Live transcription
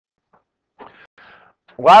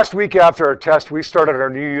Last week after our test, we started our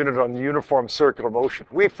new unit on uniform circular motion.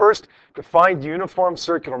 We first defined uniform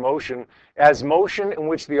circular motion as motion in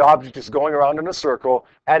which the object is going around in a circle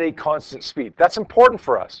at a constant speed. That's important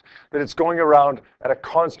for us, that it's going around at a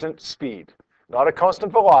constant speed. Not a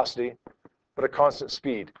constant velocity, but a constant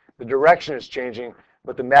speed. The direction is changing,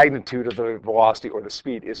 but the magnitude of the velocity or the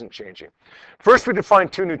speed isn't changing. First, we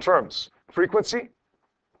defined two new terms, frequency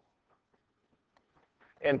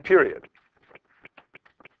and period.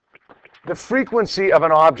 The frequency of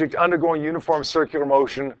an object undergoing uniform circular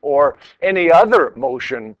motion or any other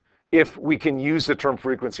motion, if we can use the term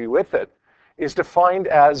frequency with it, is defined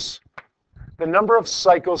as the number of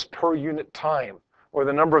cycles per unit time, or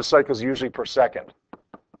the number of cycles usually per second.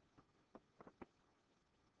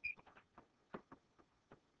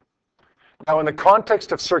 Now, in the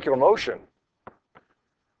context of circular motion,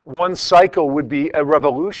 one cycle would be a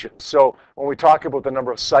revolution. So when we talk about the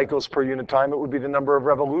number of cycles per unit time, it would be the number of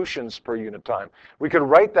revolutions per unit time. We could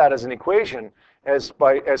write that as an equation as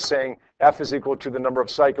saying F is equal to the number of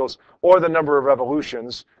cycles or the number of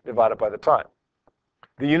revolutions divided by the time.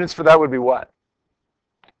 The units for that would be what?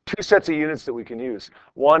 Two sets of units that we can use.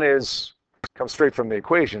 One comes straight from the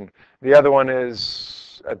equation. The other one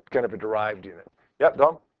is kind of a derived unit. Yep,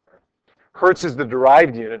 Dom? Hertz is the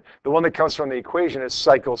derived unit. The one that comes from the equation is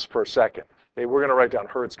cycles per second. Okay, we're going to write down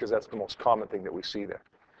Hertz because that's the most common thing that we see there.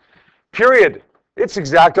 Period. It's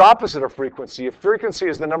exact opposite of frequency. If frequency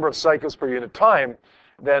is the number of cycles per unit time,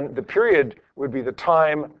 then the period would be the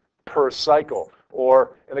time per cycle,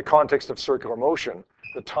 or in the context of circular motion,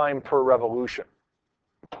 the time per revolution.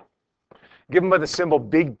 Given by the symbol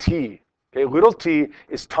big T. Okay, little t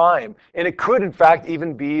is time, and it could, in fact,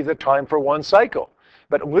 even be the time for one cycle.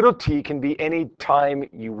 But little t can be any time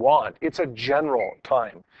you want. It's a general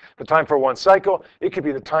time. The time for one cycle, it could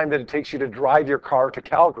be the time that it takes you to drive your car to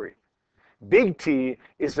Calgary. Big T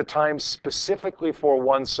is the time specifically for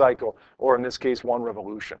one cycle, or in this case, one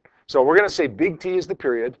revolution. So we're going to say big T is the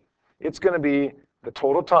period. It's going to be the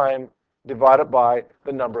total time divided by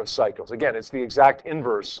the number of cycles. Again, it's the exact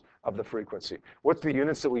inverse of the frequency. What's the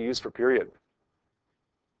units that we use for period?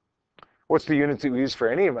 What's the units that we use for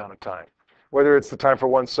any amount of time? Whether it's the time for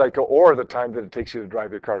one cycle or the time that it takes you to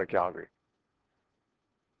drive your car to Calgary.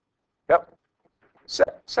 Yep,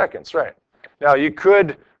 seconds, right. Now, you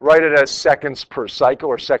could write it as seconds per cycle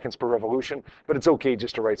or seconds per revolution, but it's okay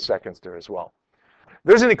just to write seconds there as well.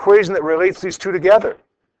 There's an equation that relates these two together.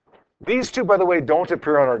 These two, by the way, don't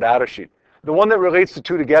appear on our data sheet. The one that relates the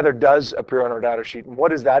two together does appear on our data sheet. And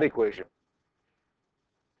what is that equation?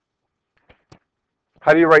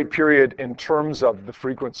 How do you write period in terms of the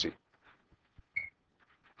frequency?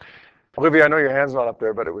 Olivia, I know your hand's not up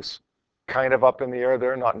there, but it was kind of up in the air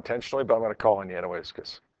there, not intentionally, but I'm going to call on you anyways,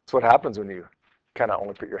 because that's what happens when you kind of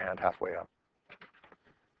only put your hand halfway up.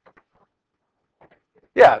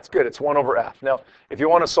 Yeah, it's good. It's 1 over F. Now, if you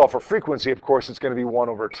want to solve for frequency, of course, it's going to be 1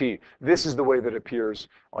 over T. This is the way that it appears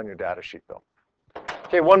on your data sheet, though.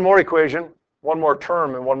 Okay, one more equation, one more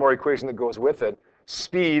term, and one more equation that goes with it.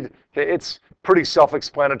 Speed. Okay, it's pretty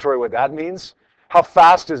self-explanatory what that means. How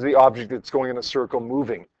fast is the object that's going in a circle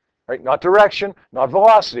moving? Right? Not direction, not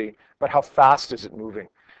velocity, but how fast is it moving?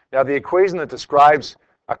 Now, the equation that describes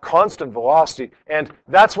a constant velocity, and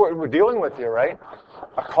that's what we're dealing with here, right?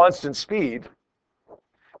 A constant speed.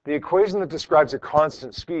 The equation that describes a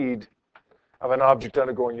constant speed of an object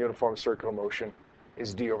undergoing uniform circular motion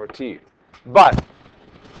is d over t. But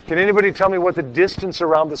can anybody tell me what the distance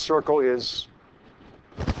around the circle is?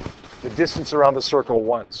 The distance around the circle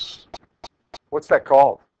once. What's that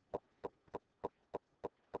called?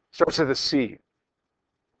 Starts with a C.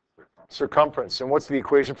 Circumference. And what's the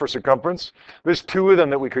equation for circumference? There's two of them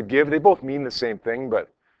that we could give. They both mean the same thing,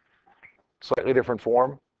 but slightly different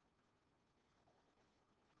form.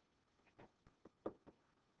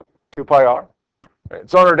 2 pi r.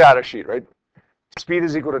 It's on our data sheet, right? Speed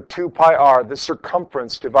is equal to 2 pi r, the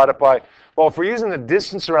circumference divided by, well, if we're using the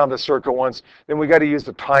distance around the circle once, then we got to use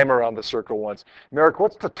the time around the circle once. Merrick,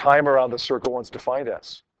 what's the time around the circle once defined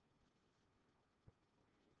as?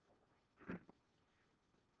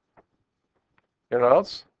 Anyone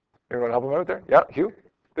else? Anyone help him out there? Yeah, Hugh?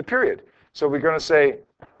 The period. So we're going to say,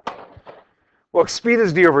 well, speed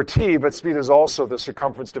is d over t, but speed is also the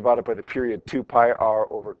circumference divided by the period, 2 pi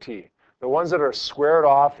r over t. The ones that are squared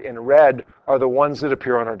off in red are the ones that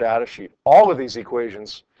appear on our data sheet. All of these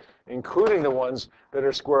equations, including the ones that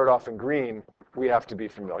are squared off in green, we have to be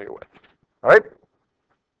familiar with. All right?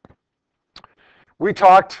 We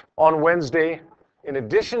talked on Wednesday, in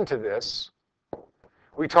addition to this,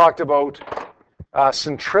 we talked about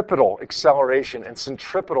centripetal acceleration and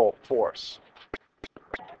centripetal force.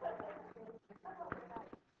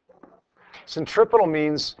 Centripetal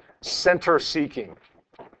means center seeking.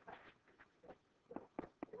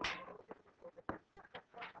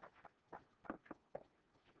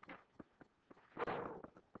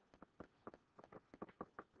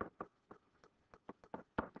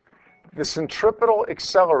 The centripetal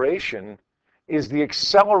acceleration is the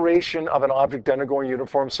acceleration of an object undergoing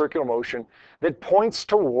uniform circular motion that points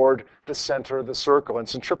toward the center of the circle. And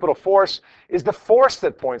centripetal force is the force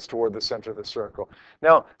that points toward the center of the circle.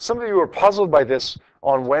 Now, some of you were puzzled by this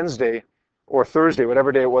on Wednesday or Thursday,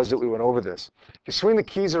 whatever day it was that we went over this. You swing the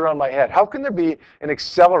keys around my head. How can there be an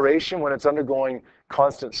acceleration when it's undergoing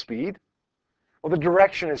constant speed? Well, the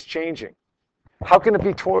direction is changing. How can it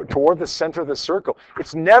be toward the center of the circle?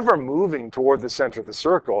 It's never moving toward the center of the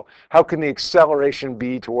circle. How can the acceleration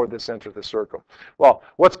be toward the center of the circle? Well,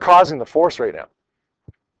 what's causing the force right now?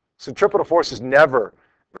 Centripetal force is never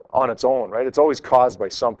on its own, right? It's always caused by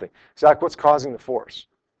something. Zach, what's causing the force?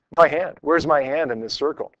 My hand. Where's my hand in this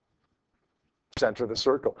circle? Center of the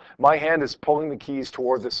circle. My hand is pulling the keys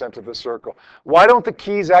toward the center of the circle. Why don't the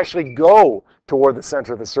keys actually go toward the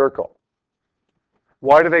center of the circle?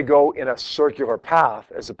 Why do they go in a circular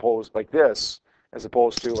path as opposed like this, as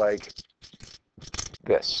opposed to like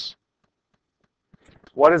this?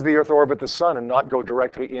 Why does the Earth orbit the sun and not go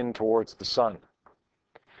directly in towards the sun?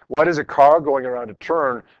 Why does a car going around a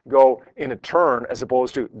turn go in a turn as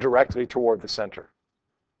opposed to directly toward the center?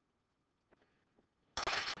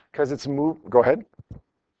 Because it's go ahead.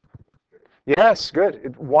 Yes, good.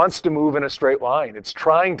 It wants to move in a straight line. It's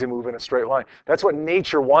trying to move in a straight line. That's what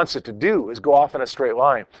nature wants it to do, is go off in a straight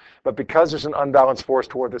line. But because there's an unbalanced force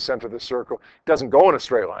toward the center of the circle, it doesn't go in a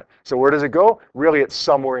straight line. So where does it go? Really, it's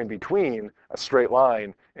somewhere in between a straight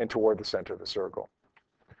line and toward the center of the circle.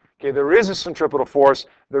 Okay, there is a centripetal force.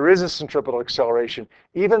 There is a centripetal acceleration.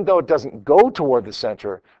 Even though it doesn't go toward the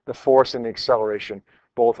center, the force and the acceleration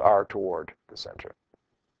both are toward the center.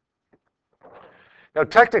 Now,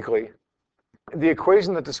 technically, the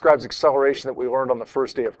equation that describes acceleration that we learned on the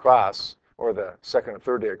first day of class, or the second or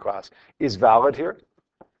third day of class, is valid here,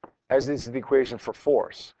 as is the equation for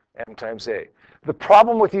force, m times a. The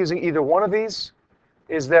problem with using either one of these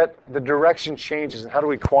is that the direction changes, and how do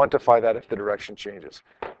we quantify that if the direction changes?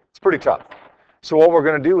 It's pretty tough. So what we're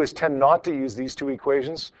going to do is tend not to use these two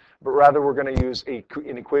equations, but rather we're going to use an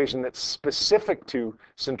equation that's specific to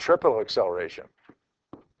centripetal acceleration.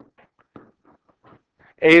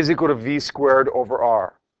 A is equal to v squared over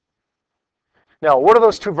r. Now, what do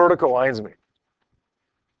those two vertical lines mean?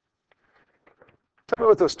 Tell me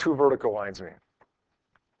what those two vertical lines mean.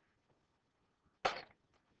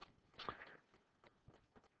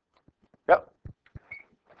 Yep.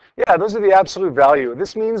 Yeah, those are the absolute value.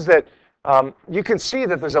 This means that you can see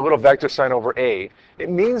that there's a little vector sign over A.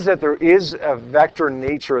 It means that there is a vector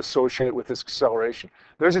nature associated with this acceleration.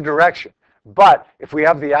 There's a direction. But if we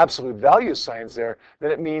have the absolute value signs there, then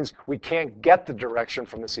it means we can't get the direction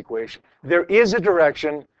from this equation. There is a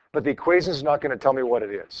direction, but the equation is not going to tell me what it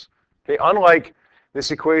is. Okay, unlike this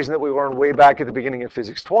equation that we learned way back at the beginning of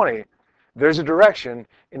Physics 20, there's a direction,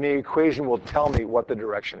 and the equation will tell me what the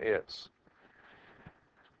direction is.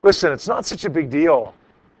 Listen, it's not such a big deal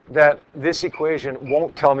that this equation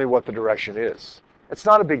won't tell me what the direction is. It's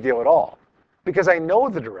not a big deal at all, because I know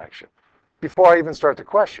the direction before I even start the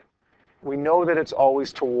question. We know that it's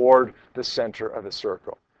always toward the center of the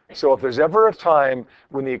circle. So if there's ever a time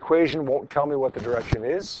when the equation won't tell me what the direction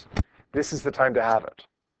is, this is the time to have it,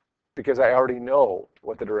 because I already know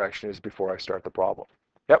what the direction is before I start the problem.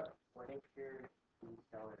 Yep?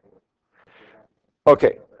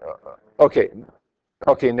 Okay.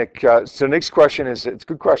 Okay, Nick. So Nick's question is, it's a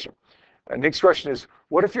good question. Nick's question is,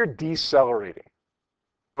 what if you're decelerating?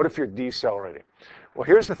 What if you're decelerating? Well,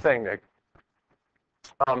 here's the thing, Nick.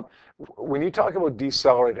 When you talk about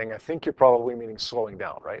decelerating, I think you're probably meaning slowing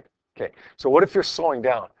down, right? Okay, so what if you're slowing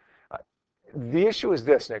down? The issue is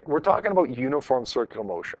this, Nick. We're talking about uniform circular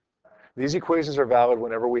motion. These equations are valid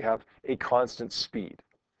whenever we have a constant speed.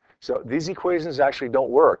 So these equations actually don't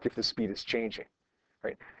work if the speed is changing,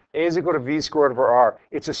 right? A is equal to v squared over r.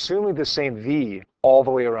 It's assuming the same v all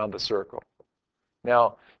the way around the circle.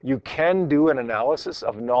 Now, you can do an analysis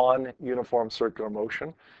of non-uniform circular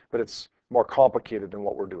motion, but it's more complicated than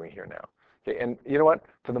what we're doing here now. Okay, and you know what?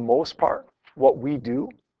 For the most part, what we do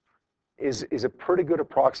is a pretty good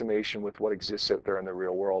approximation with what exists out there in the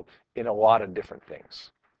real world in a lot of different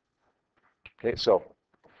things. Okay, so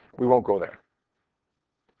we won't go there.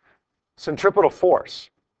 Centripetal force.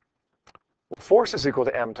 Well, force is equal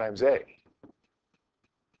to m times a.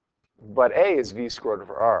 But a is v squared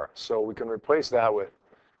over r. So we can replace that with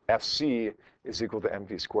Fc is equal to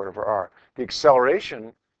mv squared over r. The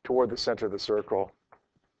acceleration toward the center of the circle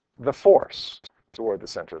the force toward the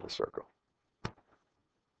center of the circle.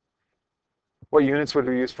 What units would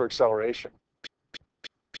we use for acceleration?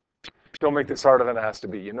 Don't make this harder than it has to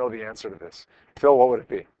be. You know the answer to this. Phil, what would it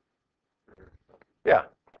be? Yeah.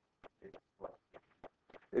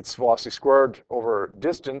 It's velocity squared over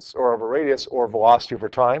distance or over radius or velocity over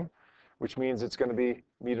time, which means it's going to be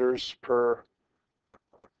meters per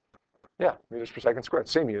second squared.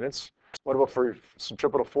 Same units. What about for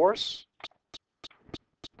centripetal force?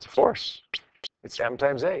 It's a force. It's m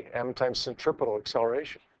times a, m times centripetal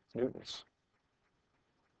acceleration. It's newtons.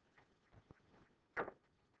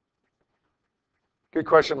 Good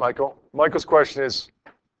question, Michael. Michael's question is,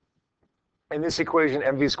 in this equation,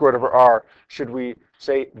 mv squared over r, should we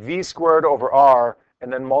say v squared over r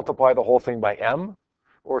and then multiply the whole thing by m?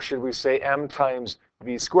 Or should we say m times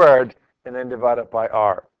v squared and then divide it by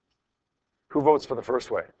r? Who votes for the first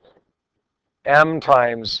way? M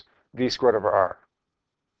times v squared over r.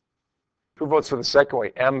 Who votes for the second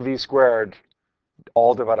way? mv squared,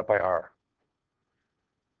 all divided by r.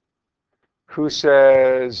 Who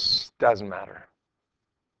says doesn't matter?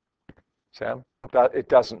 Sam? It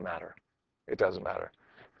doesn't matter. It doesn't matter.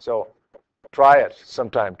 So try it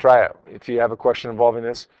sometime. Try it. If you have a question involving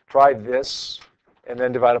this, try this and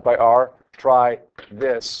then divide it by r. Try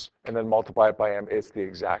this and then multiply it by m. It's the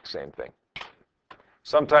exact same thing.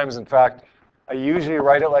 Sometimes, in fact, I usually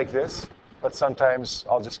write it like this, but sometimes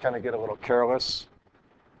I'll just kind of get a little careless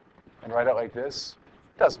and write it like this.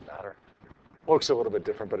 Doesn't matter. Looks a little bit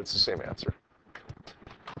different, but it's the same answer.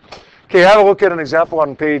 Okay, have a look at an example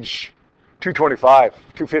on page 255.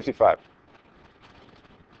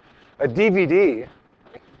 A DVD.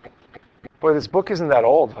 Boy, this book isn't that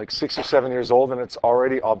old, like 6 or 7 years old, and it's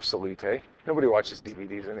already obsolete, eh? Nobody watches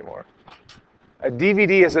DVDs anymore. A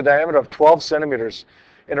DVD has a diameter of 12 centimeters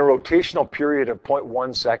in a rotational period of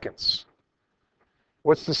 0.1 seconds.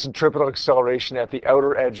 What's the centripetal acceleration at the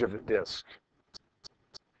outer edge of the disk?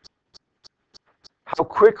 How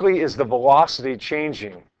quickly is the velocity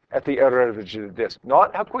changing at the outer edge of the disk?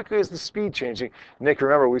 Not how quickly is the speed changing. Nick,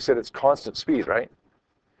 remember we said it's constant speed, right?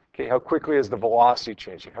 Okay, how quickly is the velocity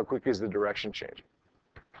changing? How quickly is the direction changing?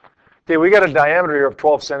 Okay, we got a diameter here of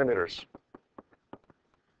 12 centimeters.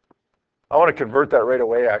 I want to convert that right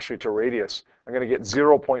away, actually, to radius. I'm going to get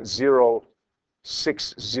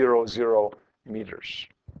 0.0600 meters.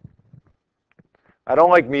 I don't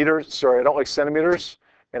like meters, I don't like centimeters,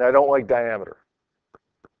 and I don't like diameter.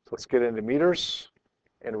 So let's get into meters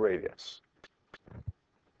and radius.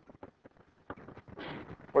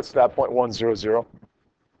 What's that 0.100?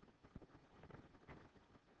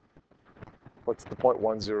 What's the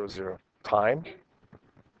 0.100? Time?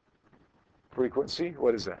 Frequency?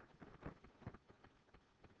 What is that?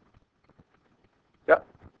 Yeah,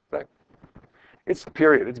 right. It's the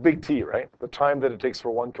period. It's big T, right? The time that it takes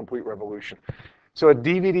for one complete revolution. So a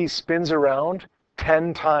DVD spins around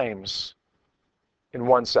 10 times in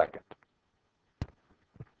 1 second.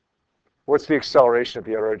 What's the acceleration at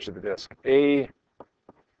the outer edge of the disk? The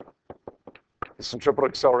centripetal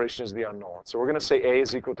acceleration is the unknown. So we're going to say A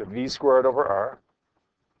is equal to v squared over r.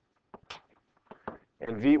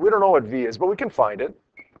 And v, we don't know what v is, but we can find it.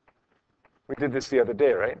 We did this the other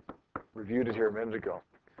day, right? Reviewed it here a minute ago.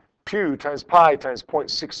 Q times pi times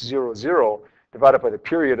 0.600 divided by the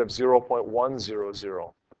period of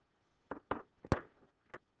 0.100.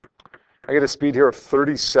 I get a speed here of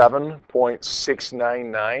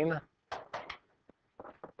 37.699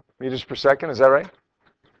 meters per second. Is that right?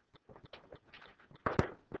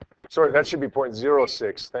 Sorry, that should be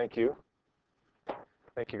 0.06. Thank you.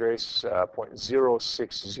 Thank you, Grace.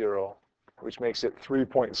 0.060, which makes it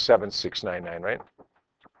 3.7699, right?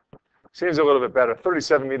 Seems a little bit better.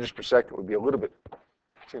 37 meters per second would be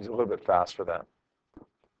seems a little bit fast for that.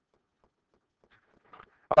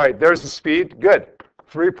 All right, there's the speed. Good.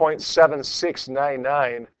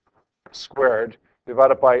 3.7699 squared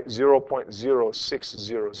divided by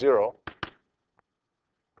 0.0600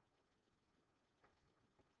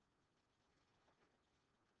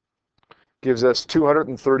 gives us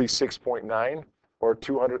 236.9 or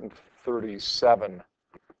 237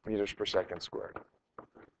 meters per second squared.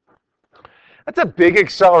 That's a big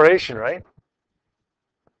acceleration, right?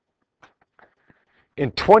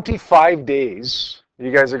 In 25 days,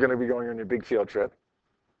 you guys are going to be going on your big field trip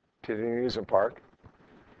to the amusement park.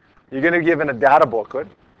 You're going to be given a data booklet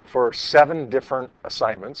for 7 different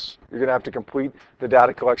assignments. You're going to have to complete the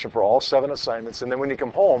data collection for all 7 assignments. And then when you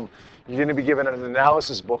come home, you're going to be given an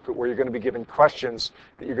analysis booklet where you're going to be given questions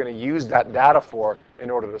that you're going to use that data for in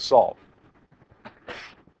order to solve.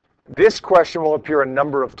 This question will appear a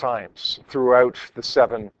number of times throughout the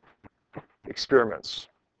 7 experiments.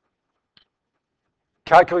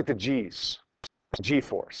 calculate the G's,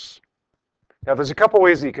 G-force. Now, there's a couple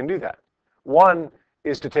ways that you can do that. One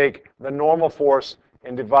is to take the normal force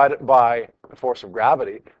and divide it by the force of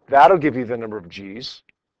gravity. That'll give you the number of G's.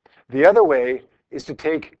 The other way is to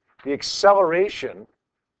take the acceleration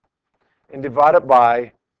and divide it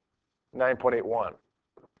by 9.81.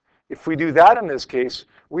 If we do that in this case,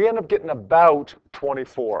 we end up getting about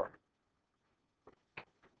 24.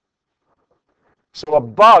 So a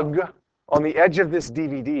bug on the edge of this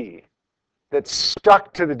DVD that's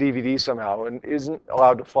stuck to the DVD somehow and isn't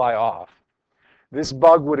allowed to fly off, this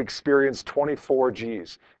bug would experience 24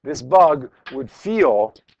 Gs. This bug would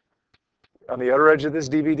feel, on the outer edge of this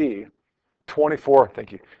DVD,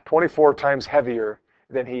 24 times heavier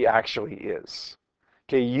than he actually is.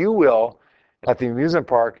 Okay, you will, at the amusement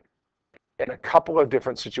park, in a couple of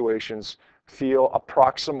different situations, feel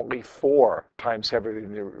approximately 4 times heavier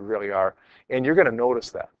than you really are, and you're going to notice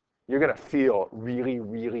that. You're going to feel really,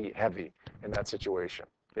 really heavy in that situation.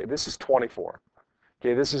 Okay, this is 24.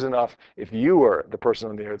 Okay, this is enough. If you were the person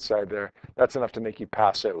on the outside there, that's enough to make you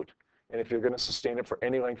pass out. And if you're going to sustain it for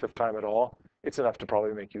any length of time at all, it's enough to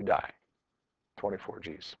probably make you die. 24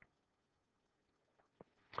 Gs.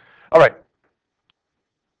 All right.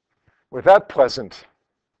 With that pleasant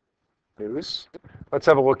news, let's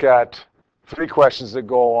have a look at 3 questions that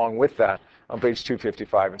go along with that on page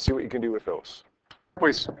 255 and see what you can do with those.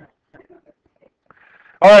 Please.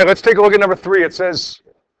 All right, let's take a look at number 3. It says,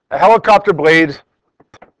 a helicopter blade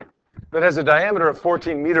that has a diameter of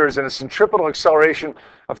 14 meters and a centripetal acceleration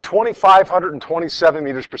of 2,527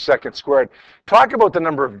 meters per second squared. Talk about the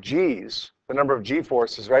number of Gs, the number of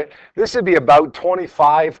G-forces, right? This would be about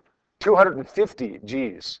 250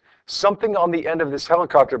 Gs. Something on the end of this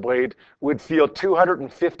helicopter blade would feel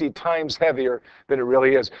 250 times heavier than it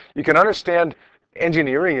really is. You can understand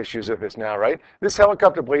engineering issues of this now, right? This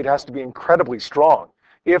helicopter blade has to be incredibly strong.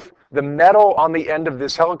 If the metal on the end of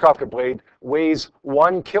this helicopter blade weighs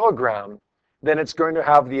 1 kilogram, then it's going to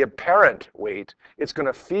have the apparent weight. It's going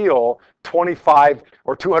to feel 25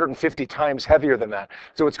 or 250 times heavier than that.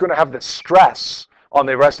 So it's going to have the stress on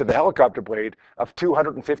the rest of the helicopter blade of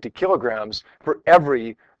 250 kilograms for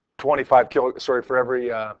every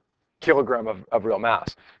kilogram of real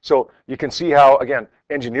mass. So you can see how, again,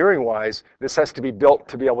 engineering-wise, this has to be built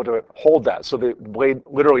to be able to hold that, so the blade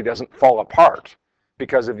literally doesn't fall apart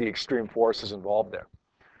because of the extreme forces involved there.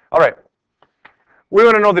 All right. We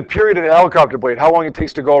want to know the period of the helicopter blade, how long it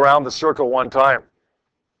takes to go around the circle one time.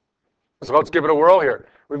 So let's give it a whirl here.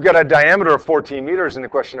 We've got a diameter of 14 meters in the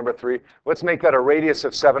question number 3. Let's make that a radius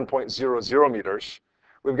of 7.00 meters.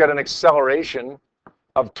 We've got an acceleration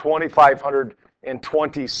of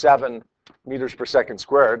 2,527 meters per second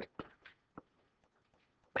squared.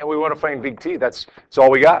 And we want to find big T. That's all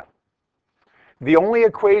we got. The only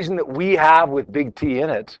equation that we have with big T in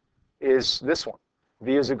it is this one.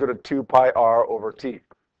 V is equal to 2 pi r over T.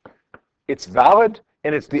 It's valid,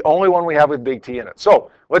 and it's the only one we have with big T in it. So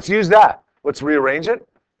let's use that. Let's rearrange it.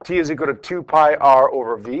 T is equal to 2 pi r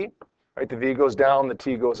over V. Right, the V goes down, the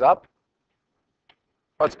T goes up.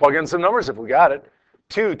 Let's plug in some numbers if we got it.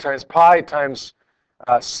 2 times pi times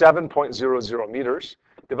 7.00 meters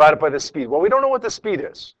divided by the speed. Well, we don't know what the speed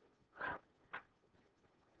is.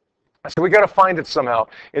 So we got to find it somehow.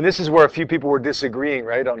 And this is where a few people were disagreeing,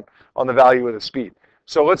 right, on the value of the speed.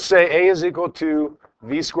 So let's say A is equal to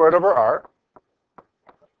V squared over R.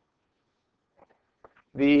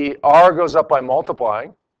 The R goes up by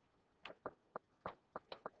multiplying.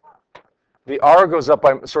 The R goes up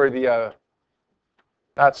by,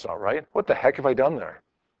 that's not right. What the heck have I done there?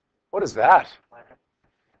 What is that?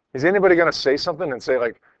 Is anybody going to say something and say,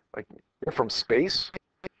 like you're from space?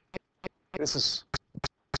 This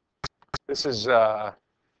is,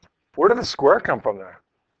 where did the square come from there?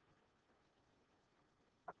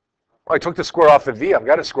 Well, I took the square off the V. I've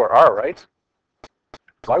got to square R, right?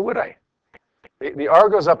 Why would I? The R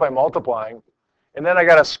goes up by multiplying, and then I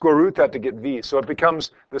got to square root that to get V. So it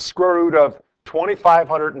becomes the square root of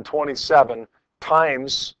 2,527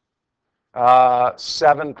 times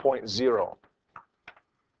 7.0.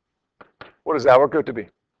 What does that work out to be?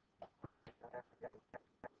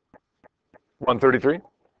 133?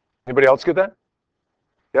 Anybody else get that?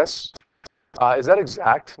 Yes? Is that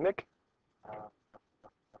exact, Nick?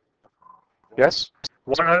 Yes?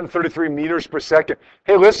 133 meters per second.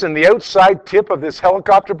 Hey, listen, the outside tip of this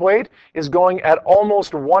helicopter blade is going at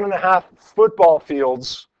almost 1.5 football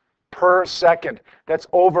fields per second. That's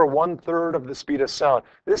over 1/3 of the speed of sound.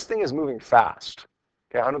 This thing is moving fast.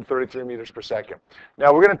 Okay, 133 meters per second.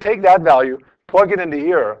 Now we're going to take that value, plug it into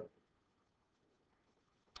here,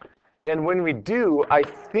 and when we do, I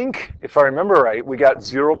think, if I remember right, we got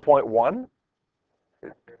 0.1.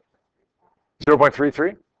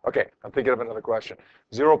 0.33? Okay, I'm thinking of another question.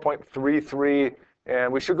 0.33,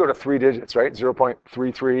 and we should go to 3 digits, right?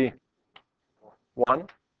 0.331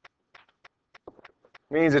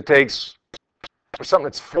 means it takes, for something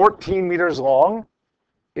that's 14 meters long,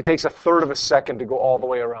 it takes 1/3 of a second to go all the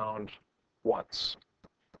way around once.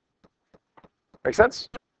 Make sense?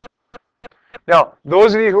 Now,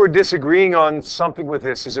 those of you who are disagreeing on something with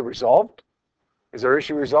this, is it resolved? Is our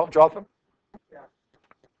issue resolved, Jonathan? Yeah.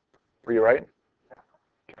 Were you right?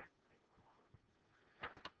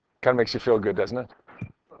 Kind of makes you feel good, doesn't it?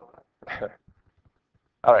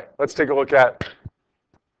 All right, let's take a look at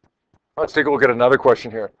another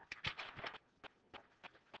question here.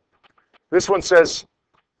 This one says,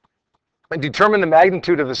 determine the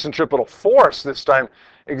magnitude of the centripetal force, this time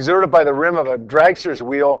exerted by the rim of a dragster's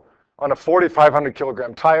wheel on a 4,500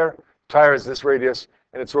 kilogram tire. Tire is this radius,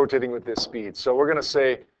 and it's rotating with this speed. So we're going to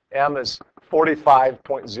say M is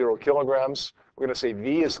 45.0 kilograms. We're going to say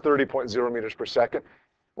V is 30.0 meters per second,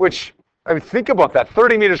 which, I mean, think about that.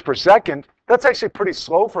 30 meters per second, that's actually pretty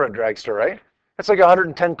slow for a dragster, right? That's like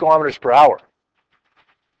 110 kilometers per hour.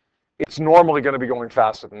 It's normally going to be going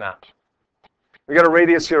faster than that. We got a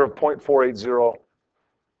radius here of 0.480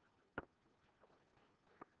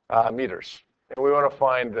 meters. And we want to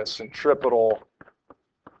find the centripetal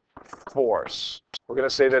force. We're going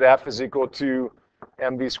to say that F is equal to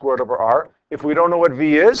mv squared over r. If we don't know what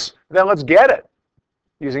V is, then let's get it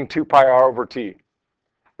using 2 pi r over t.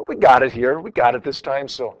 But we got it here. We got it this time,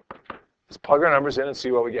 so let's plug our numbers in and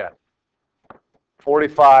see what we get.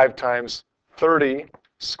 45 times 30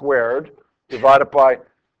 squared divided by,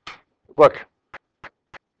 look,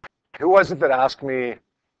 who was it that asked me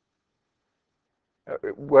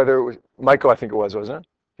whether it was Michael? I think it was, wasn't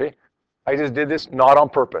it? Okay, I just did this not on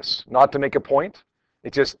purpose, not to make a point.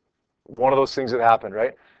 It's just one of those things that happened,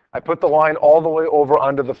 right? I put the line all the way over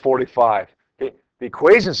under the 45. Okay, the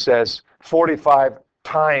equation says 45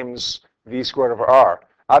 times v squared over r.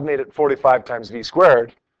 I've made it 45 times v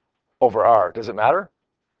squared over r. Does it matter?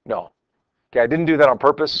 No. Okay, I didn't do that on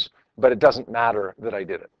purpose, but it doesn't matter that I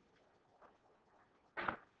did it.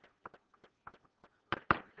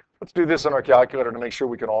 Let's do this on our calculator to make sure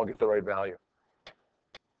we can all get the right value.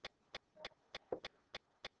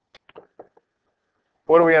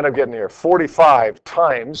 What do we end up getting here? 45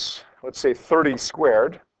 times, let's say 30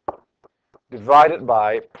 squared, divided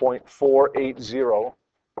by 0.480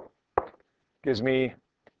 gives me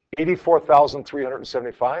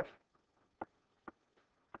 84,375,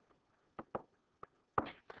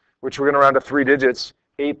 which we're going to round to 3 digits,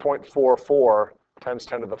 8.44 times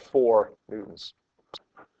 10 to the 4 newtons.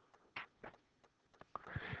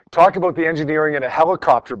 Talk about the engineering in a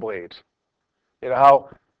helicopter blade. You know,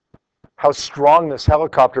 how strong this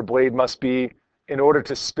helicopter blade must be in order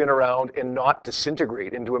to spin around and not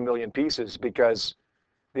disintegrate into a million pieces, because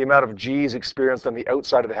the amount of G's experienced on the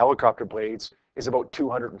outside of the helicopter blades is about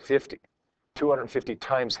 250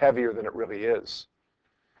 times heavier than it really is.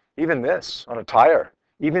 Even this on a tire,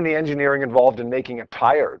 even the engineering involved in making a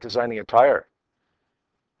tire, designing a tire.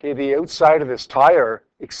 Okay, the outside of this tire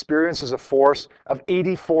experiences a force of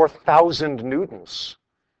 84,000 newtons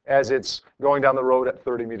as it's going down the road at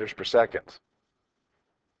 30 meters per second.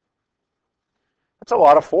 That's a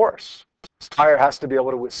lot of force. This tire has to be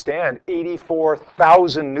able to withstand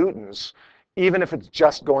 84,000 newtons, even if it's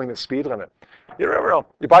just going the speed limit. You never know.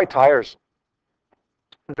 You buy tires,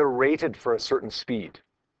 they're rated for a certain speed.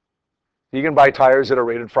 You can buy tires that are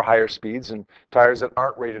rated for higher speeds and tires that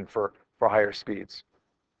aren't rated for higher speeds.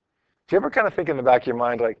 Do you ever kind of think in the back of your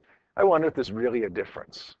mind, like, I wonder if there's really a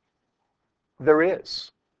difference? There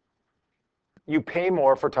is. You pay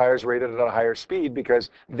more for tires rated at a higher speed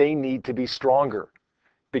because they need to be stronger,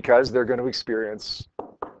 because they're going to experience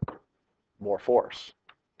more force.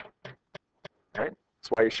 Right? That's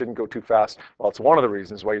why you shouldn't go too fast. Well, it's one of the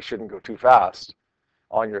reasons why you shouldn't go too fast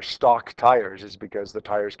on your stock tires, is because the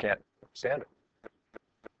tires can't stand it.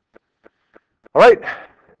 All right,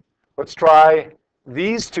 let's try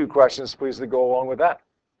these 2 questions, please, that go along with that.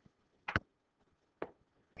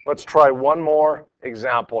 Let's try one more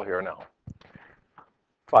example here now.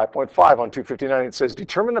 5.5 on 259, it says,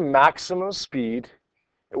 determine the maximum speed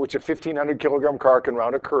at which a 1,500 kilogram car can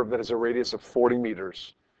round a curve that has a radius of 40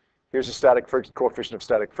 meters. Here's the coefficient of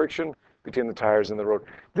static friction between the tires and the road.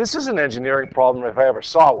 This is an engineering problem if I ever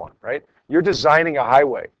saw one, right? You're designing a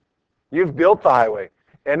highway. You've built the highway.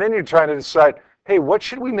 And then you're trying to decide, hey, what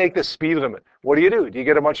should we make the speed limit? What do? Do you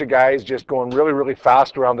get a bunch of guys just going really, really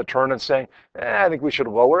fast around the turn and saying, I think we should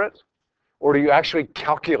lower it? Or do you actually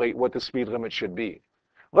calculate what the speed limit should be?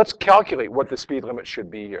 Let's calculate what the speed limit should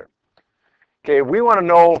be here. Okay, we want to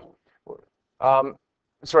know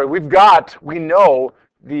sorry, we know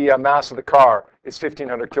the mass of the car is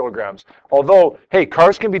 1,500 kilograms. Although, hey,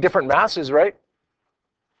 cars can be different masses, right?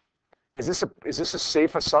 Is this a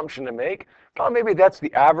safe assumption to make? Oh, maybe that's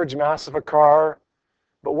the average mass of a car.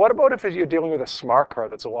 But what about if you're dealing with a smart car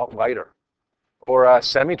that's a lot lighter, or a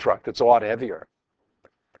semi-truck that's a lot heavier?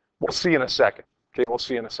 We'll see in a second. Okay, we'll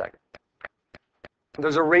see in a second.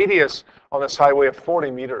 There's a radius on this highway of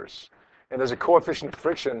 40 meters, and there's a coefficient of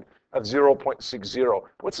friction of 0.60.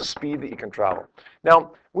 What's the speed that you can travel?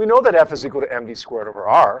 Now, we know that F is equal to mv squared over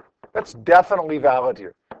r. That's definitely valid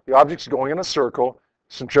here. The object's going in a circle.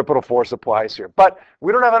 Centripetal force applies here. But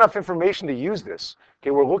we don't have enough information to use this.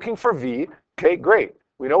 Okay, we're looking for V. Okay, great.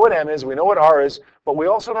 We know what m is, we know what r is, but we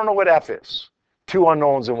also don't know what F is. Two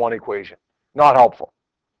unknowns in one equation. Not helpful.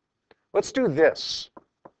 Let's do this.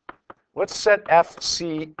 Let's set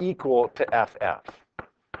FC equal to FF.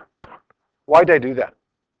 Why did I do that?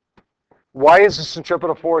 Why is the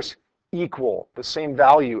centripetal force equal, the same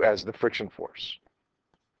value as the friction force?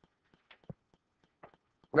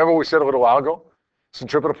 Remember what we said a little while ago?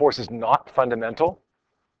 Centripetal force is not fundamental.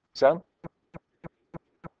 Sam?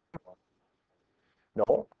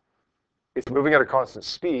 No. It's moving at a constant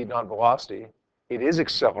speed, not velocity. It is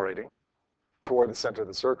accelerating toward the center of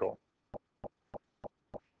the circle.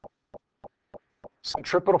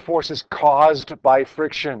 Centripetal force is caused by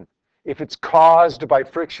friction. If it's caused by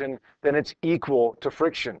friction, then it's equal to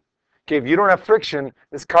friction. Okay, if you don't have friction,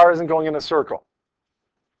 this car isn't going in a circle.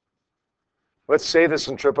 Let's say the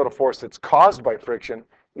centripetal force that's caused by friction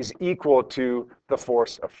is equal to the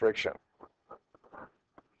force of friction.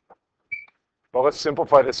 Well, let's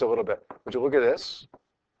simplify this a little bit. Would you look at this?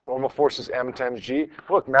 Normal force is m times g.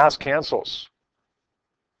 Look, mass cancels.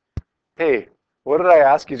 Hey, what did I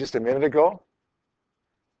ask you just a minute ago?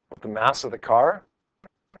 The mass of the car?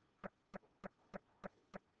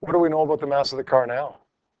 What do we know about the mass of the car now?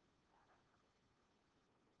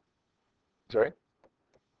 Sorry?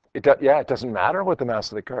 It doesn't matter what the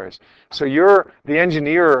mass of the car is. So you're the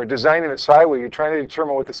engineer designing this highway, you're trying to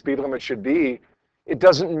determine what the speed limit should be. It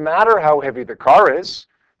doesn't matter how heavy the car is.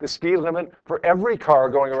 The speed limit for every car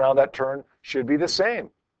going around that turn should be the same.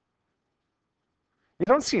 You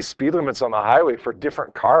don't see speed limits on the highway for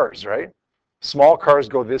different cars, right? Small cars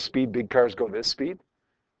go this speed, big cars go this speed.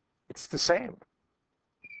 It's the same.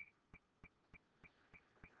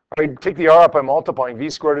 I take the r up by multiplying. V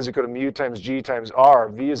squared is equal to mu times g times r.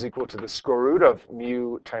 V is equal to the square root of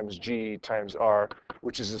mu times g times r,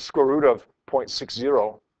 which is the square root of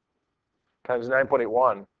 0.60 times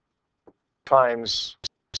 9.81 times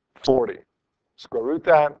 40. Square root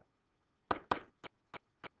that.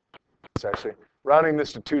 It's actually, rounding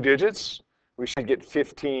this to 2 digits, we should get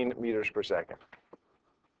 15 meters per second.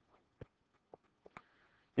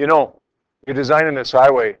 You know, you're designing this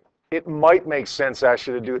highway, it might make sense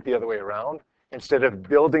actually to do it the other way around. Instead of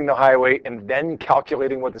building the highway and then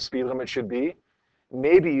calculating what the speed limit should be,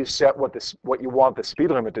 maybe you set what you want the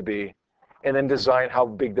speed limit to be, and then design how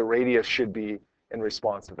big the radius should be in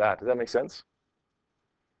response to that. Does that make sense?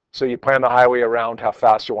 So you plan the highway around how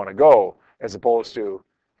fast you want to go, as opposed to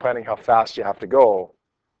planning how fast you have to go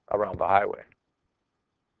around the highway.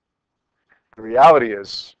 The reality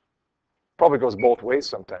is, probably goes both ways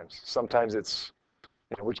sometimes. Sometimes it's,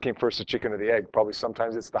 which came first, the chicken or the egg? Probably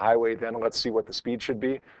sometimes it's the highway, then let's see what the speed should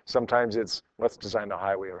be. Sometimes it's, let's design the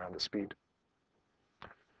highway around the speed.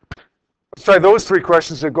 Let's try those 3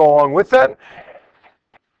 questions that go along with that.